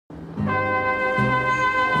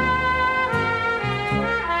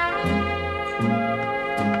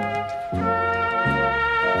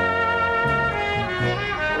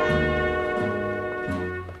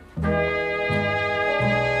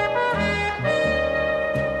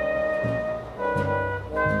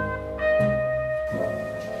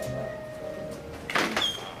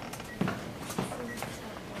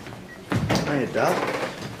Dad.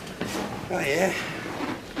 Oh, yeah?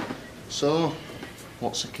 So,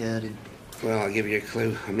 what's occurring? Well, I'll give you a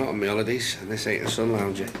clue. I'm not on my holidays, and this ain't a sun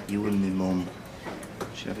lounger. You and me mum.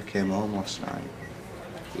 She never came home last night.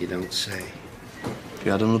 You don't say.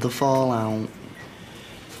 You had another fallout.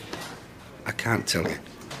 I can't tell you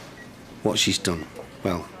what she's done.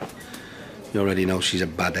 Well, you already know she's a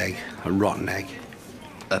bad egg, a rotten egg.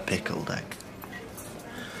 A pickled egg.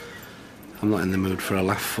 I'm not in the mood for a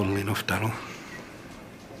laugh, funnily enough, Darryl.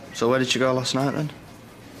 So where did you go last night, then?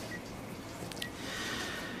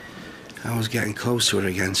 I was getting close to her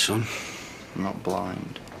again, son. I'm not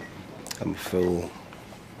blind. I'm a fool.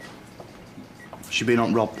 She been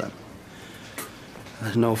on Rob, then?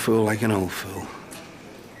 There's no fool like an old fool.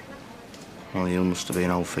 Well, you must have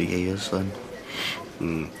been old for years,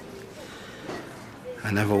 then.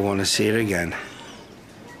 I never want to see her again,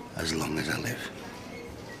 as long as I live.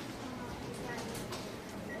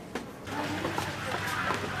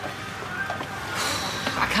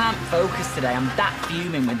 I can't focus today. I'm that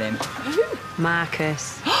fuming with him. Who?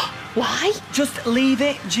 Marcus. Why? Just leave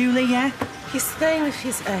it, Julie, yeah? He's staying with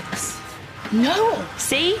his ex. No!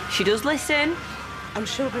 See? She does listen. I'm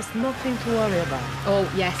sure there's nothing to worry about.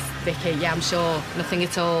 Oh, yes, Vicky, yeah, I'm sure. Nothing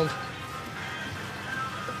at all.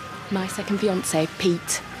 My second fiancé,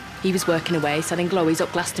 Pete, he was working away selling glowies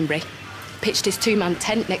up Glastonbury. Pitched his two-man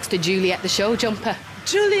tent next to Juliet the show jumper.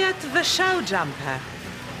 Juliet the show jumper?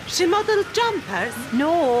 She modelled jumpers?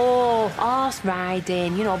 No, horse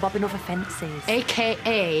riding, you know, bobbing over fences.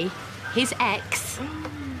 AKA his ex.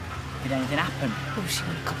 Did anything happen? Oh, she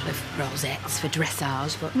won a couple of rosettes for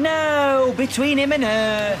dressage, but... No, between him and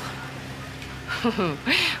her.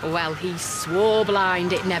 Well, he swore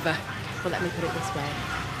blind it never. But let me put it this way.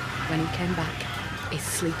 When he came back, his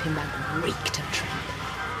sleeping bag reeked of tramp.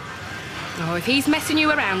 Oh, if he's messing you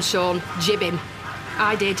around, Sean, jib him.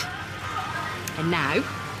 I did. And now, a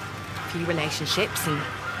few relationships and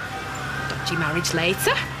dodgy marriage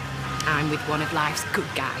later, I'm with one of life's good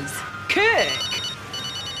guys. Kirk!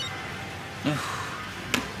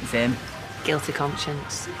 It's him. Guilty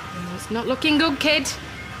conscience. It's not looking good, kid.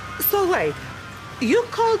 So wait, you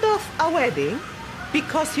called off a wedding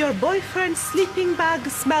because your boyfriend's sleeping bag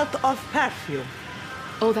smelled of perfume?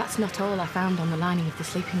 Oh, that's not all I found on the lining of the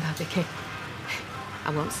sleeping bag, Vicky. I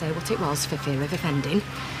won't say what it was for fear of offending.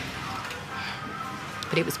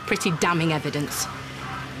 But it was pretty damning evidence.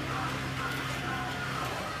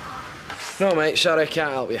 No, mate, sorry, I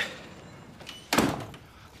can't help you.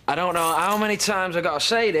 I don't know how many times I've got to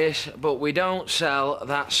say this, but we don't sell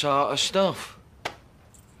that sort of stuff.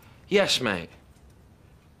 Yes, mate.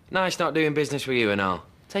 Nice not doing business with you and all.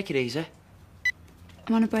 Take it easy.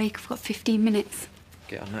 I'm on a break. I've got 15 minutes.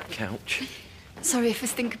 Get on that couch. Sorry if I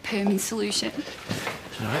stink of perming solution.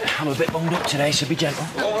 It's all right. I'm a bit bunged up today, so be gentle.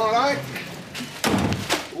 All right.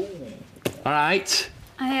 All right.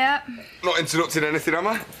 Yeah. Not interrupting anything, am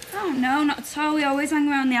I? Oh, no, not at all. We always hang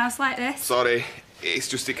around the house like this. Sorry. It's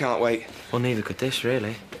just it can't wait. Well, neither could this,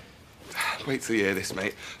 really. Wait till you hear this,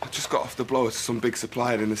 mate. I just got off the blower to some big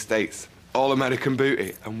supplier in the States. All American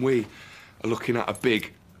booty. And we are looking at a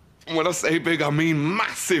big, and when I say big, I mean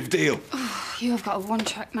massive deal. Oh, you have got a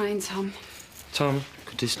one-track mind, Tom. Tom,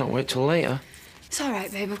 could this not wait till later? It's all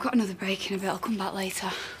right, babe. I've got another break in a bit. I'll come back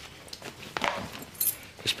later.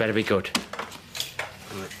 This better be good.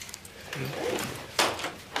 There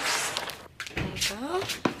you go.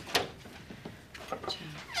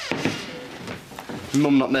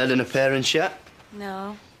 Mum not made an appearance yet?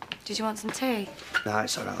 No. Did you want some tea? Nah,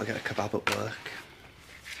 it's all right. I'll get a kebab at work.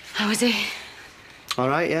 How is he? All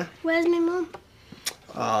right, yeah? Where's my mum?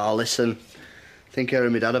 Oh, listen. I think her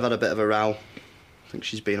and my dad have had a bit of a row. I think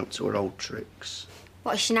she's been up to her old tricks.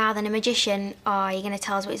 What, is she now then, a magician? Or are you going to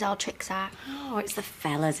tell us what his old tricks are? Oh, it's the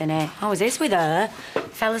fellas, innit? Oh, is this with her?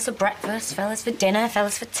 Fellas for breakfast, fellas for dinner,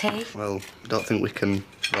 fellas for tea. Well, I don't think we can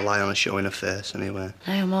rely on her showing her face anyway.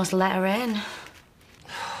 I almost let her in.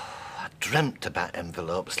 I dreamt about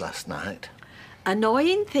envelopes last night.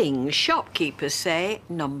 Annoying things shopkeepers say,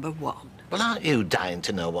 number one. Well, aren't you dying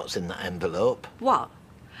to know what's in that envelope? What?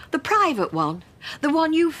 The private one? The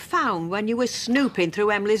one you found when you were snooping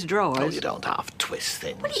through Emily's drawers? Oh, you don't half twist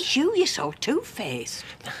things. Well, it's you're so two-faced.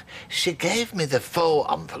 She gave me the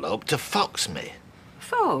faux envelope to fox me.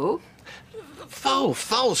 Faux?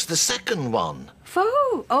 False, the second one.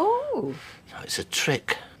 Faux? Oh. No, it's a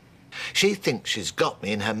trick. She thinks she's got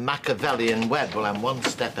me in her Machiavellian web. Well, I'm one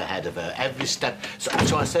step ahead of her, every step. So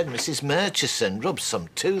I said, Mrs. Murchison, rub some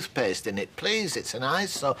toothpaste in it, please. It's an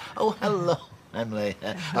eyesore. Oh, hello, Emily.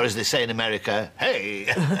 Or as they say in America, hey.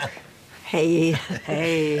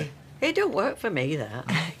 Hey. It don't work for me, that.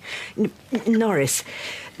 Norris,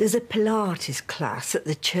 there's a Pilates class at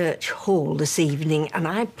the church hall this evening, and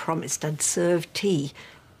I promised I'd serve tea.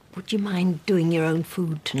 Would you mind doing your own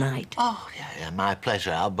food tonight? Oh, yeah, my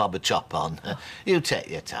pleasure. I'll bob a chop on. You take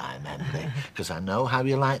your time, Emily, because I know how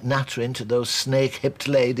you like nattering to those snake-hipped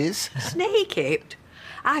ladies. Snake-hipped?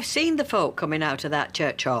 I've seen the folk coming out of that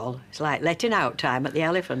church hall. It's like letting out time at the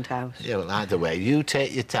Elephant House. Yeah, well, either way, you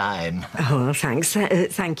take your time. Oh, thanks.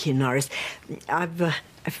 Thank you, Norris. I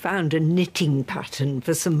found a knitting pattern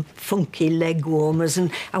for some funky leg warmers,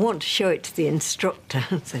 and I want to show it to the instructor,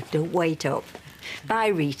 so don't wait up. Bye,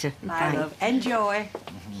 Rita. Bye, love. Enjoy.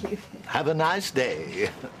 Have a nice day.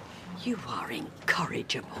 You are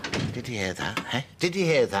incorrigible. Did you hear that, eh? Did you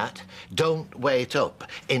hear that? Don't wait up.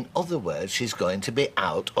 In other words, she's going to be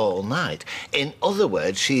out all night. In other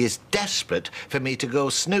words, she is desperate for me to go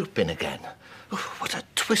snooping again. Oh, what a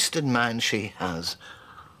twisted mind she has.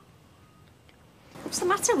 What's the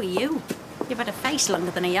matter with you? You've had a face longer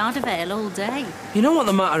than a yard of ale all day. You know what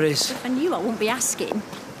the matter is? If I knew, I wouldn't be asking.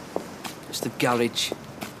 It's the garage.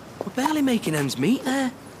 We're barely making ends meet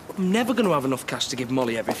there. I'm never going to have enough cash to give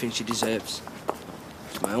Molly everything she deserves.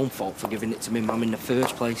 It's my own fault for giving it to me mum in the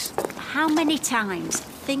first place. How many times?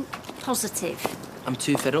 Think positive. I'm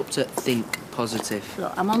too fed up to think positive.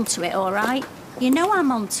 Look, I'm onto it, all right? You know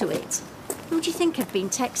I'm onto it. Who do you think I've been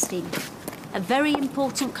texting? A very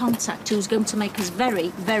important contact who's going to make us very,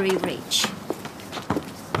 very rich.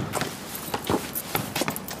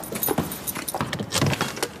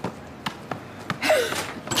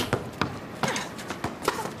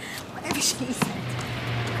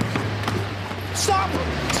 Stop!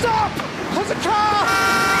 Stop! There's a car!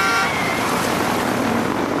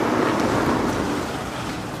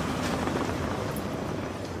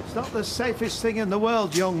 It's not the safest thing in the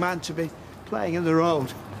world, young man, to be playing in the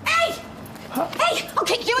road. Hey! Hey! I'll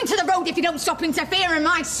kick you into the road if you don't stop interfering,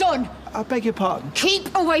 my son! I beg your pardon.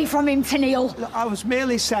 Keep away from him, Tennille. Look, I was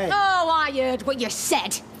merely saying... Oh, I heard what you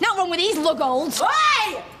said. Not wrong with these lugolds.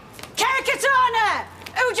 Hey! Caricatona!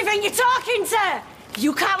 Who do you think you're talking to? If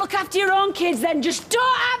you can't look after your own kids, then just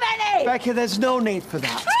don't have any! Becky, there's no need for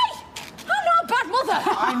that. Hey! I'm not a bad mother.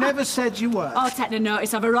 I never said you were. Oh, take the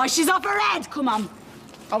notice of her, Roy. She's off her head. Come on.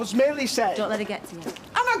 I was merely saying... Don't let her get to you.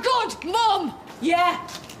 I'm a good mum. Yeah,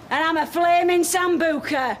 and I'm a flaming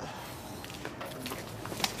sambuca.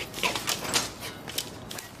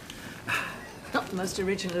 Not the most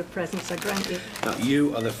original of presents, I grant you. No,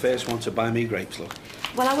 you are the first one to buy me grapes, look.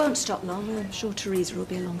 Well, I won't stop long. I'm sure Teresa will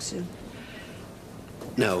be along soon.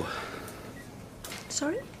 No.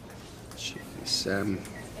 Sorry? She's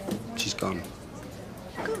gone.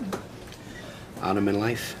 Gone? Out of my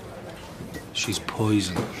life. She's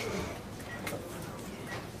poison.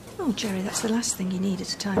 Oh, Jerry, that's the last thing you need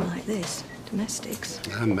at a time like this. Domestics.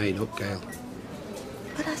 I'm made up, Gail.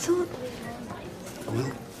 But I thought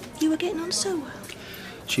Well, you were getting on so well.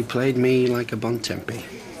 she played me like a Bontempi.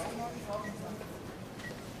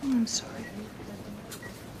 I'm sorry.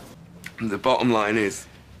 The bottom line is,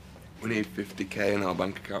 we need 50k in our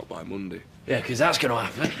bank account by Monday. Yeah, because that's going to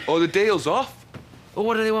happen. Oh, the deal's off. Well,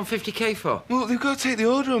 what do they want 50k for? Well, they've got to take the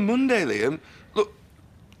order on Monday, Liam. Look,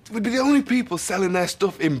 we'd be the only people selling their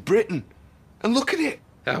stuff in Britain. And look at it.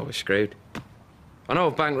 Oh, we're screwed. I know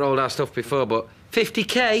I've bankrolled our stuff before, but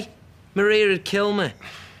 50k? Maria would kill me.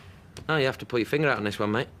 Oh, you have to put your finger out on this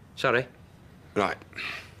one, mate. Sorry. Right.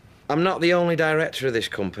 I'm not the only director of this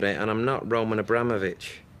company, and I'm not Roman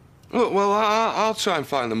Abramovich. Look, well, I'll try and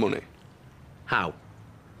find the money. How?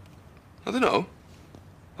 I don't know.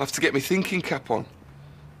 I'll have to get my thinking cap on.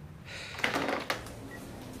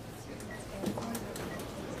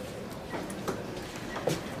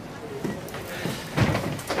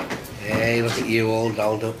 Hey, look at you all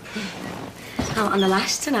dolled up. Out on the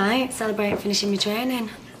lash tonight, celebrating finishing my training.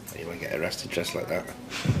 You won't get arrested dressed like that.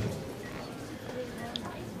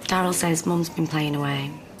 Darryl says Mum's been playing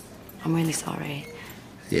away. I'm really sorry.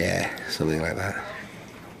 Yeah, something like that.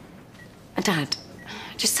 Dad,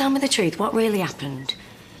 just tell me the truth. What really happened?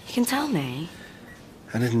 You can tell me.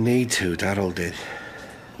 I didn't need to, Darryl did.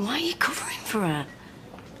 Why are you covering for her?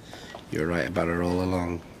 You were right about her all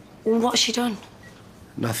along. What's she done?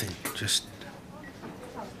 Nothing, just...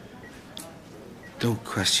 Don't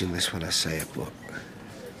question this when I say it, but...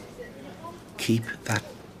 Keep that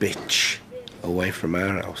bitch away from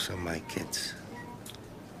our house and my kids.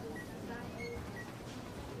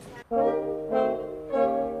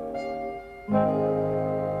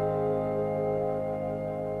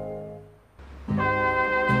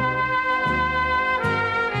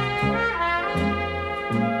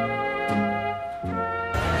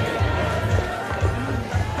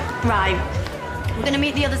 Right. We're going to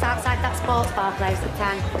meet the others outside that sports bar place at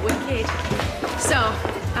 10. Wicked. So,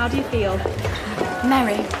 how do you feel?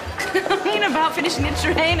 Merry. I mean, about finishing your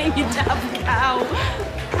training, you damn cow. I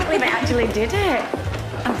can't believe I actually did it.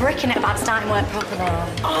 I'm bricking it about starting work proper though.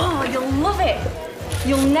 Oh, you'll love it.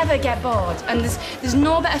 You'll never get bored. And there's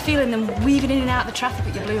no better feeling than weaving in and out of the traffic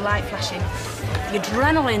with your blue light flashing. The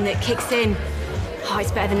adrenaline that kicks in. Oh,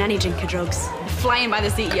 it's better than any drink of drugs. You're flying by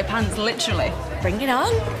the seat of your pants, literally. Bring it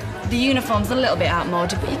on. The uniform's a little bit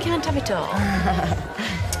outmoded, but you can't have it all.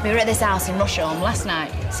 We were at this house in Rusholme last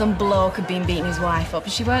night. Some bloke had been beating his wife up,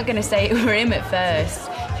 and she weren't going to say it were him at first.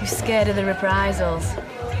 She was scared of the reprisals.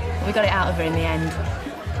 But we got it out of her in the end.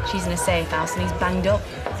 She's in a safe house, and he's banged up.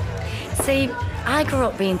 See, I grew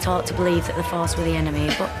up being taught to believe that the Force were the enemy,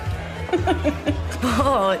 but...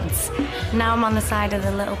 but now I'm on the side of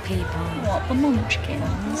the little people. What, the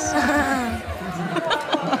munchkins?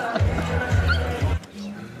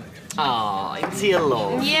 Oh, it's your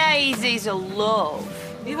love. Yeah, he's a love.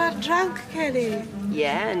 You are drunk, Kelly.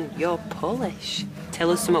 Yeah, and you're Polish. Tell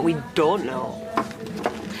us something we don't know.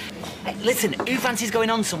 Hey, listen, who fancies going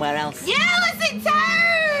on somewhere else? Yeah, let's in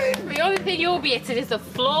town! The only thing you'll be hitting is the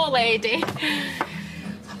floor, lady.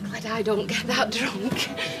 I'm glad I don't get that drunk.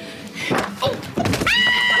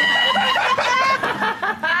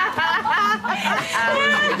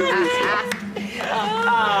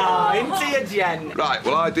 Oh, into your gent. Right,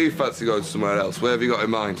 well, I do fancy going somewhere else. Where have you got in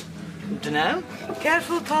mind? Dunno.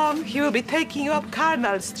 Careful, Tom. He will be taking you up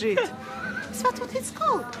Carmel Street. Is that what it's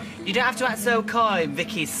called? You don't have to act so coy,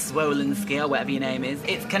 Vicky Swollen Ski, or whatever your name is.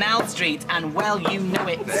 It's Canal Street, and well, you know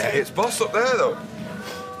it. Yeah, it's boss up there, though.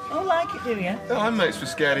 Oh, like it, do you? Yeah, I'm mates with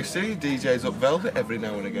Scary C. DJs up Velvet every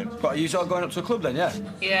now and again. But are you sort of going up to a club then, yeah?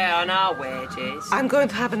 Yeah, on our wages. I'm going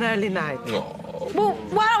to have an early night. Oh. Well,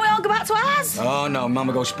 why don't we all go back to ours? Oh, no,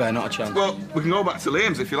 Mama goes spare, not a chance. Well, we can go back to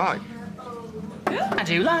Liam's if you like. I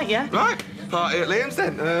do like you. Right, party at Liam's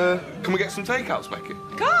then. Can we get some takeouts, Becky?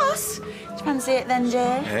 Of course. Do you fancy it then,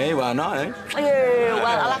 Jay? Hey, why not, eh? Well,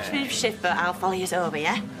 I'll have to finish shift, but I'll follow you over,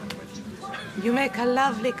 yeah? You make a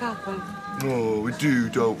lovely couple. Oh, we do,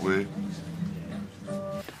 don't we?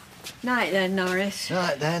 Night then, Norris.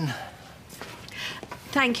 Right then.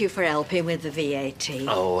 Thank you for helping with the VAT.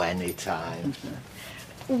 Oh, any time.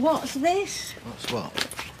 What's this? What's what?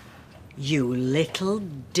 You little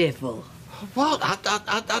devil. What?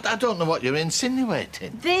 I don't know what you're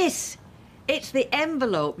insinuating. This. It's the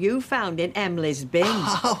envelope you found in Emily's bin.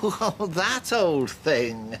 Oh, that old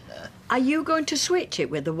thing. Are you going to switch it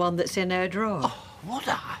with the one that's in her drawer? Oh, would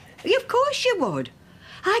I? Of course you would.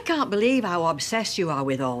 I can't believe how obsessed you are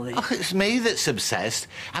with all this. Oh, it's me that's obsessed.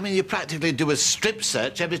 I mean, you practically do a strip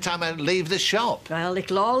search every time I leave the shop. Well,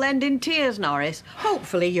 it'll all end in tears, Norris.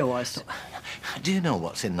 Hopefully yours. Do you know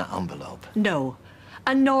what's in that envelope? No.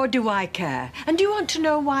 And nor do I care. And do you want to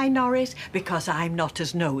know why, Norris? Because I'm not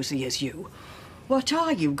as nosy as you. What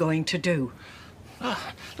are you going to do?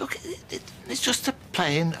 Oh, look, it's just a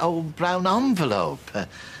plain old brown envelope.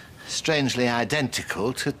 Strangely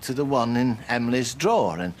identical to the one in Emily's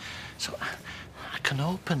drawer. And so I can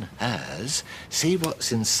open hers, see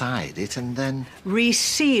what's inside it, and then...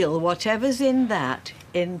 reseal whatever's in that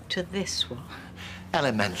into this one.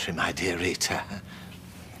 Elementary, my dear Rita.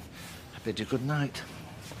 I bid you good night.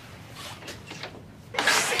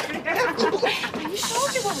 Are you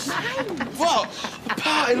sure you won't mind? What? A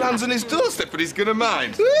party lands on his doorstep and he's gonna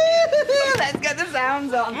mind? Let's get the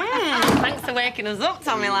sounds on. Thanks for waking us up,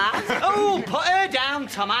 Tommy lad. Oh, put her down,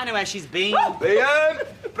 Tom. I know where she's been. Liam,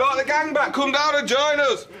 brought the gang back. Come down and join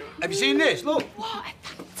us. Have you seen this? Look. What a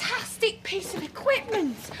fantastic piece of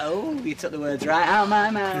equipment. Oh, you took the words right out of my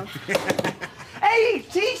mouth. Hey,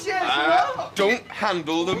 T-shirts, Don't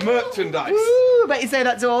handle the merchandise. Ooh, bet you say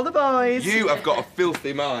that to all the boys. You have got a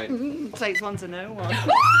filthy mind. Takes one to know one.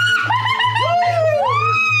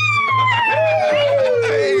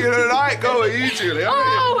 Hey, you're a right goer, you, Julie, aren't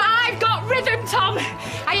you? Oh, I've got rhythm, Tom.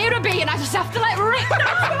 I hear a bee and I just have to let rip.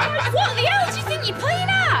 What the hell do you think you're playing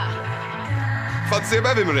at? Fancy a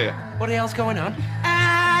bevy, Maria? What the hell's going on?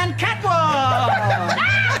 And catwalk!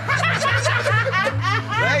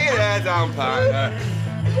 Lay your hair down, partner.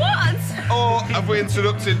 What? Or have we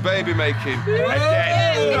interrupted baby making?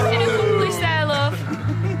 Mission accomplished there, love.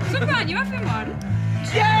 So, Brian, you having one?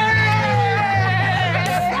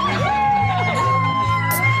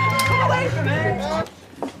 Come away from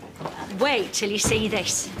it! Wait till you see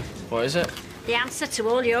this. What is it? The answer to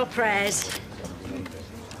all your prayers.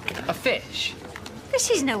 A fish?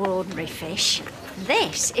 This is no ordinary fish.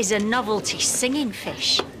 This is a novelty singing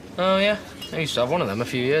fish. Oh, yeah? I used to have one of them a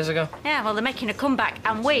few years ago. Yeah, well, they're making a comeback,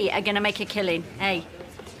 and we are going to make a killing. Hey,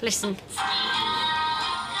 listen.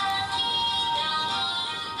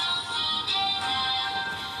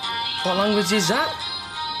 What language is that?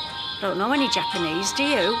 Don't know any Japanese, do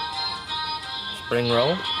you? Spring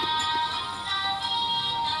roll.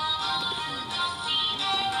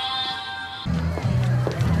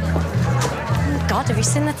 God, have you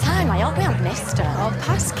seen the time? I hope we haven't missed her. Oh,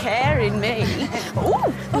 past caring me.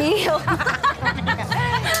 Ooh, Neil.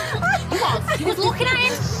 What? You was looking at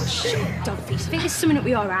him? Shut up, face. I think there's something up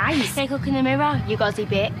with your eyes. Take a look in the mirror, you gozzy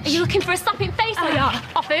bitch. Are you looking for a slapping face, are you?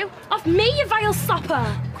 Off who? Off me, you vile slapper.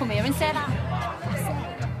 Come here and say that.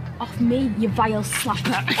 Off me, you vile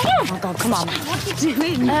slapper. Oh, God, come on. What are you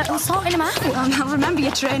doing? I'm sorting him out. I'll remember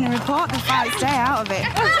your training report before I stay out of it.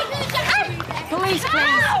 Police,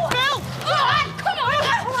 please. Bill! Come on! Come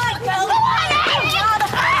on, Bill.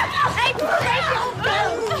 Hey,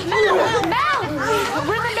 Mel!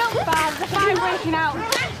 We're in the milk bar. There's a fire breaking out.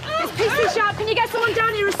 It's PC sharp. Can you get someone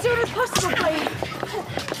down here as soon as possible, please?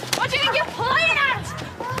 What do you think you're playing at?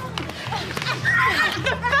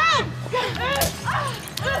 The phone!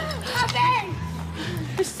 Abby!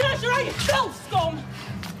 The search around your throat, scum!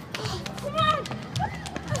 Come on!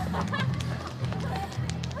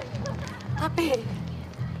 Abby.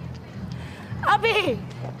 Abby!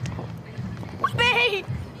 Abby!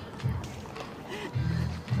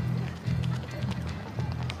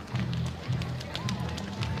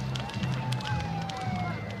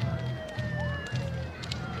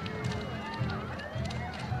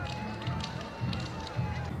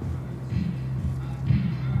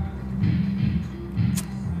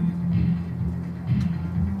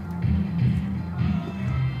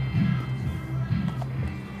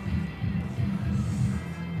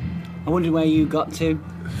 I wondered where you got to.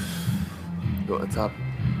 Got a tab.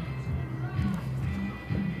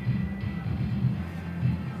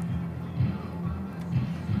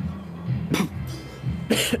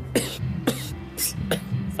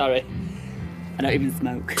 Sorry. I don't even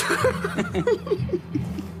smoke.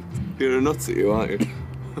 You're a nut at you, aren't you?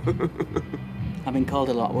 I've been called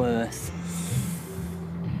a lot worse.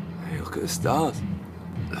 Hey, look at the stars.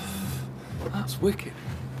 That's wicked.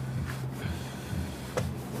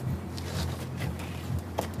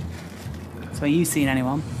 So, are you seen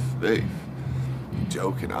anyone? Hey, you're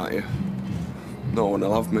joking, aren't you? No one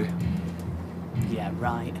will have me. Yeah,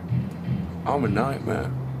 right. I'm a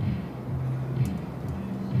nightmare.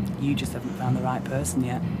 You just haven't found the right person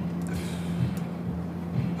yet.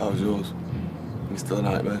 How's yours? You still a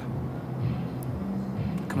nightmare?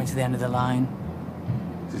 Coming to the end of the line.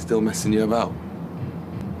 Is he still messing you about?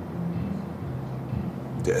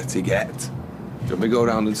 Dirty get. Do you want me to go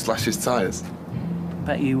around and slash his tyres?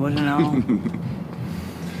 Bet you wouldn't know.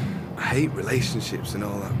 I hate relationships and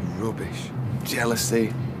all that rubbish.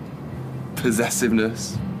 Jealousy,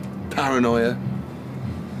 possessiveness, paranoia.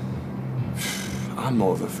 I'm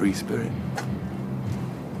more of a free spirit.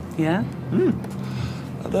 Yeah?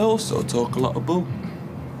 And I also talk a lot of bull.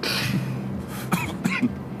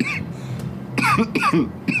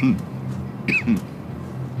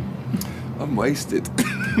 I'm wasted.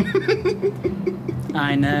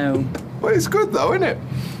 I know. Well, it's good though, isn't it?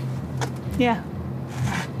 Yeah.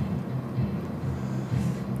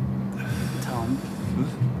 Tom.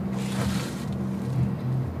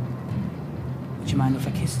 Would you mind if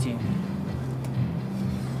I kissed you?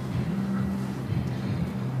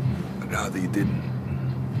 I'd rather you didn't.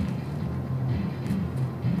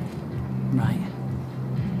 Right.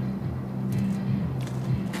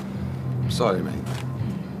 I'm sorry, mate.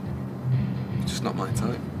 It's just not my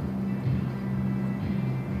type.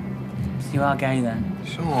 So you are gay then?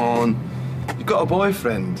 Sean, you've got a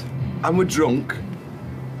boyfriend, and we're drunk.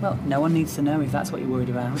 Well, no one needs to know if that's what you're worried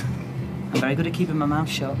about. I'm very good at keeping my mouth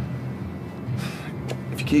shut.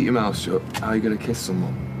 If you keep your mouth shut, how are you going to kiss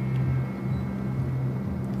someone?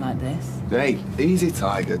 Like this. Hey, easy,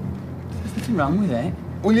 Tiger. There's nothing wrong with it.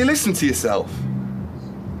 Will you listen to yourself?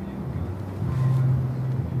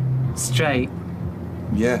 Straight.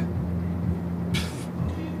 Yeah.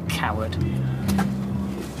 Coward.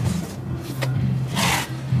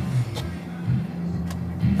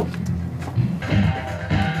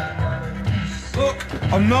 Look,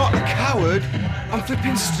 I'm not a coward. I'm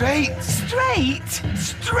flipping straight. Straight?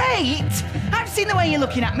 Straight? I've seen the way you're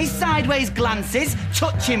looking at me, sideways glances,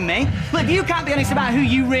 touching me. Well, if you can't be honest about who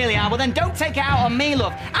you really are, well then don't take it out on me,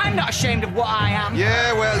 love. I'm not ashamed of what I am.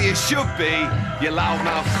 Yeah, well, you should be, you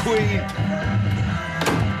loudmouth queen.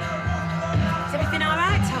 Is everything all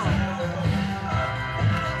right, Tom?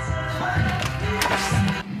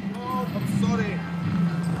 Oh, I'm sorry.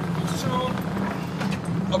 Sean,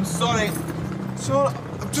 I'm sorry. Sean,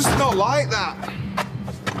 I'm just not like that.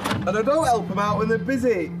 And I don't help them out when they're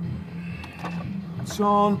busy.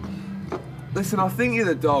 Sean, listen, I think you're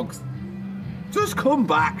the dogs. Just come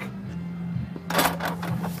back.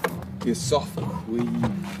 You soft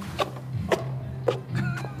queen.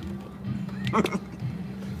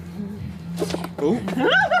 Oh. Do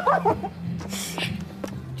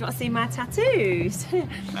you want to see my tattoos? You'll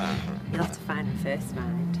have to find them first,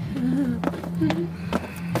 mind.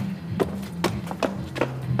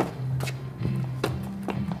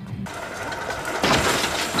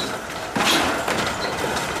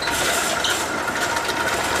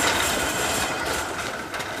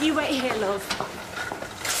 You wait here, love.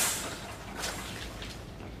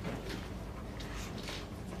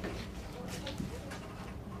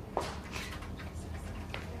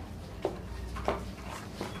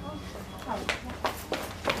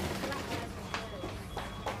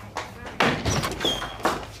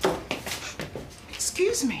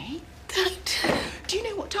 Excuse me? Dad. Do you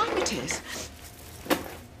know what time it is?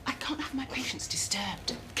 I can't have my patients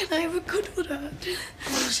disturbed. Can I have a good one, Dad?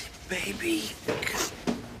 Rosie, baby.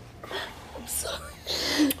 I'm sorry.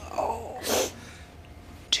 Oh.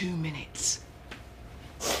 2 minutes.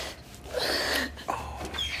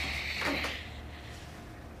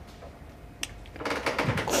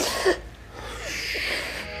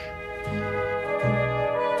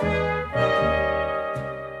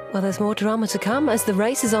 Well, there's more drama to come as the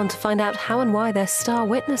race is on to find out how and why their star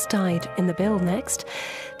witness died in the bill next.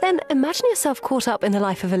 Then imagine yourself caught up in the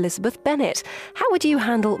life of Elizabeth Bennet. How would you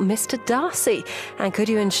handle Mr. Darcy? And could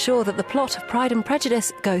you ensure that the plot of Pride and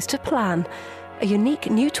Prejudice goes to plan? A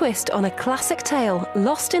unique new twist on a classic tale,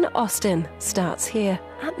 Lost in Austin, starts here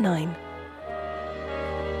at 9.